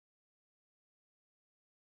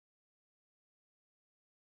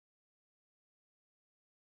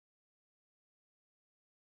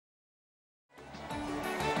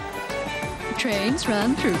Trains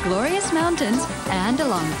run through glorious mountains and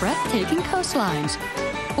along breathtaking coastlines.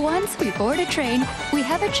 Once we board a train, we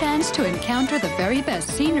have a chance to encounter the very best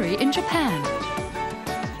scenery in Japan.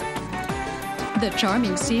 The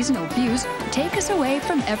charming seasonal views take us away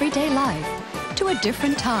from everyday life to a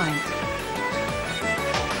different time.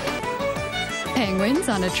 Penguins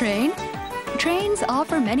on a train? Trains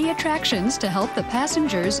offer many attractions to help the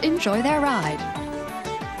passengers enjoy their ride.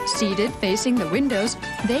 Seated facing the windows,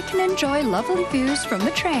 they can enjoy lovely views from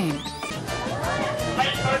the train.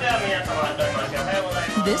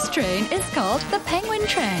 This train is called the Penguin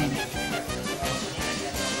Train.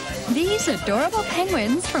 These adorable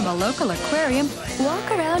penguins from a local aquarium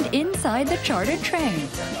walk around inside the chartered train.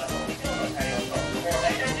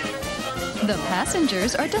 The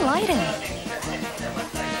passengers are delighted.